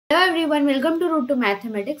Hello everyone, welcome to Root to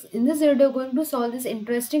Mathematics. In this video, we are going to solve this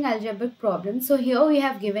interesting algebraic problem. So here we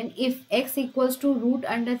have given if x equals to root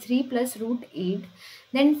under 3 plus root 8,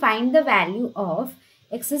 then find the value of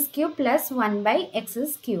x cube plus 1 by x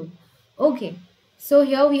cube. Okay, so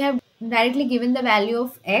here we have directly given the value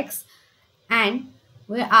of x and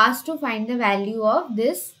we are asked to find the value of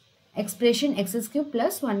this expression x cube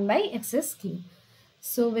plus 1 by x cube.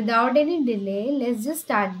 So without any delay, let's just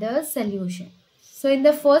start the solution. So in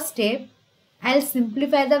the first step, I'll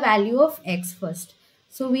simplify the value of x first.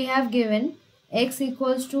 So we have given x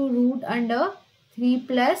equals to root under 3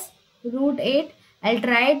 plus root 8. I'll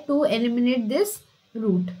try to eliminate this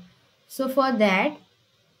root. So for that,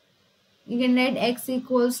 you can write x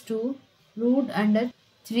equals to root under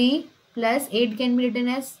 3 plus 8 can be written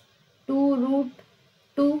as 2 root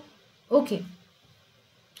 2. Okay.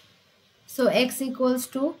 So x equals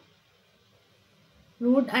to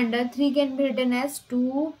root under 3 can be written as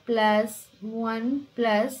 2 plus 1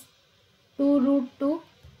 plus 2 root 2.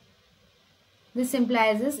 This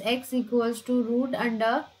implies this x equals to root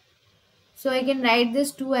under. So I can write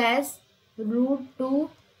this 2 as root 2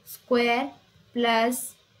 square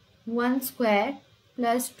plus 1 square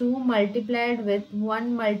plus 2 multiplied with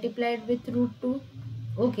 1 multiplied with root 2.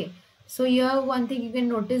 Okay. So here one thing you can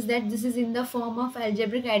notice that this is in the form of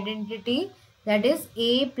algebraic identity, that is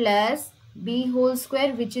a plus b whole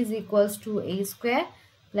square, which is equals to a square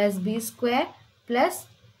plus b square plus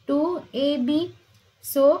 2ab.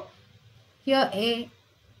 So here a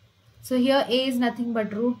is nothing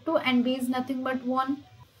but root 2 and b is nothing but 1.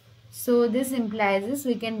 So this implies this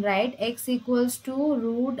we can write x equals to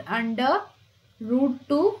root under root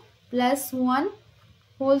 2 plus 1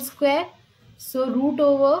 whole square. So root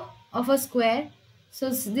over of a square. So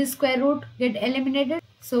this square root get eliminated.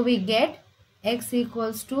 So we get x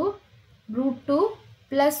equals to root 2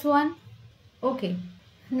 plus 1. Okay.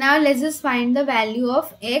 Now let's just find the value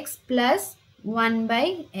of x plus 1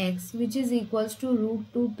 by x, which is equals to root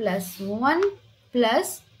 2 plus 1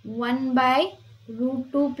 plus 1 by root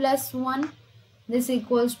 2 plus 1. This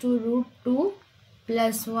equals to root 2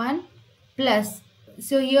 plus 1 plus.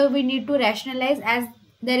 So here we need to rationalize as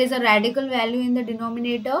there is a radical value in the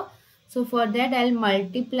denominator. So for that I'll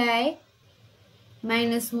multiply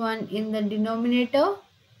minus 1 in the denominator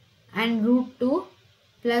and root 2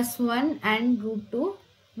 plus 1 and root 2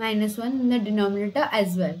 minus 1 in the denominator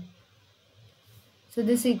as well. So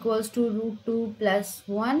this equals to root 2 plus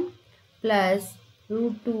 1 plus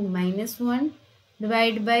root 2 minus 1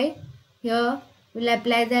 divided by, here we'll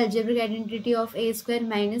apply the algebraic identity of a square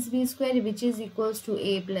minus b square, which is equals to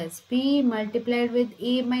a plus b multiplied with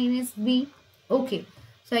a minus b. Okay,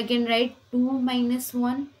 so I can write 2 minus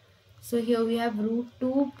 1. So here we have root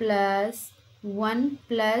 2 plus 1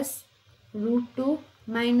 plus root 2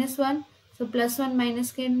 minus 1. So plus 1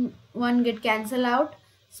 minus 1 get cancelled out.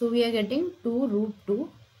 So we are getting 2 root 2.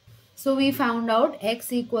 So we found out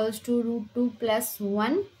x equals to root 2 plus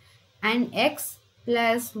 1 and x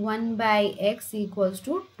plus 1 by x equals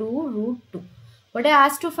to 2 root 2. What I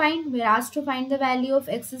asked to find? We are asked to find the value of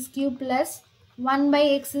x cube plus 1 by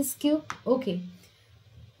x cube. Okay.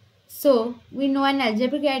 So we know an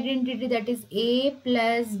algebraic identity, that is a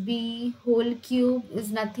plus b whole cube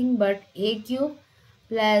is nothing but a cube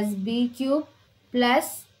plus b cube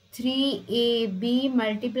plus 3ab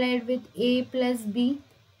multiplied with a plus b.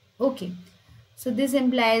 Okay. So this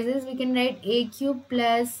implies is we can write a cube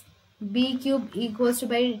plus b cube equals to,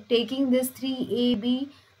 by taking this 3ab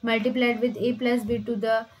multiplied with a plus b to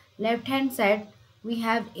the left hand side, we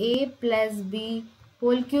have a plus b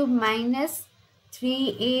whole cube minus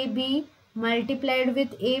 3ab multiplied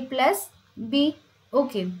with a plus b.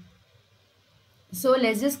 Okay. So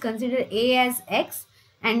let's just consider a as x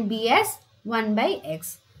and b as 1 by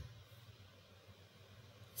x.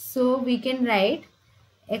 So we can write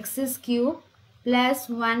x cube plus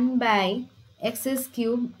 1 by x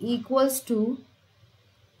cube equals to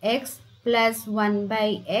x plus 1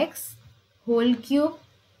 by x whole cube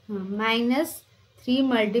minus 3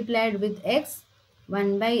 multiplied with x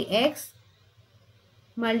 1 by x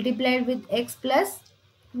multiplied with x plus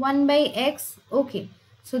 1 by x. Okay.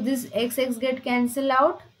 So this x get cancelled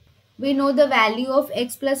out. We know the value of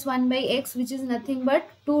x plus 1 by x, which is nothing but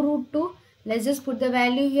 2 root 2. Let's just put the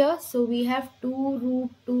value here. So we have 2 root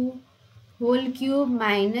 2 whole cube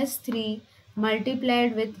minus 3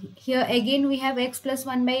 multiplied with, here again we have x plus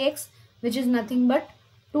 1 by x, which is nothing but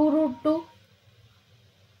 2 root 2.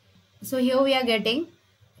 So here we are getting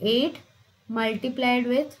 8 multiplied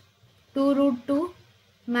with 2 root 2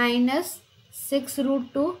 minus 6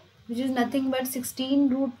 root 2, which is nothing but 16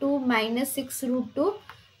 root 2 minus 6 root 2,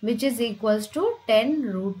 which is equals to 10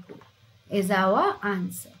 root 2 is our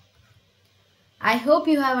answer. I hope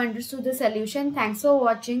you have understood the solution. Thanks for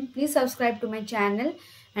watching. Please subscribe to my channel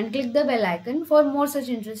and click the bell icon for more such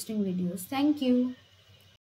interesting videos. Thank you.